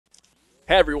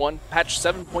Hey everyone, patch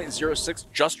 7.06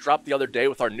 just dropped the other day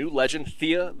with our new legend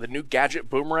Thea, the new gadget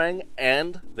Boomerang,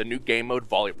 and the new game mode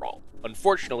Volleyball.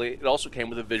 Unfortunately, it also came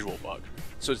with a visual bug.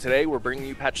 So today we're bringing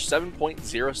you patch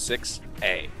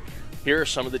 7.06a. Here are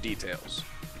some of the details.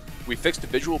 We fixed a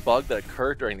visual bug that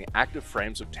occurred during the active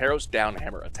frames of Taro's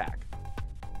downhammer attack.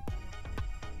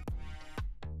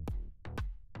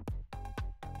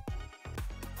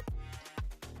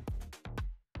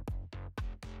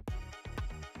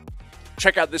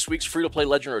 Check out this week's free-to-play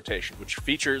Legend rotation, which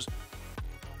features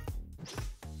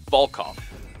Volkov,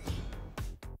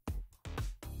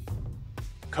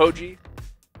 Koji,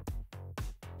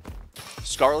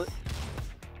 Scarlet,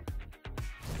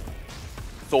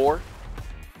 Thor,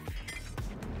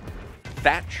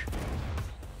 Thatch,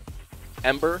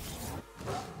 Ember,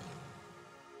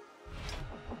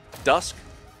 Dusk,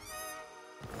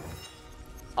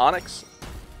 Onyx,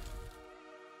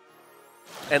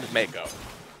 and Mako.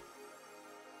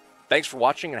 Thanks for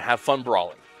watching and have fun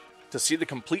brawling. To see the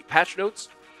complete patch notes,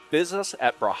 visit us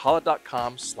at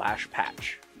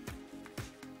brawlhalla.com/patch.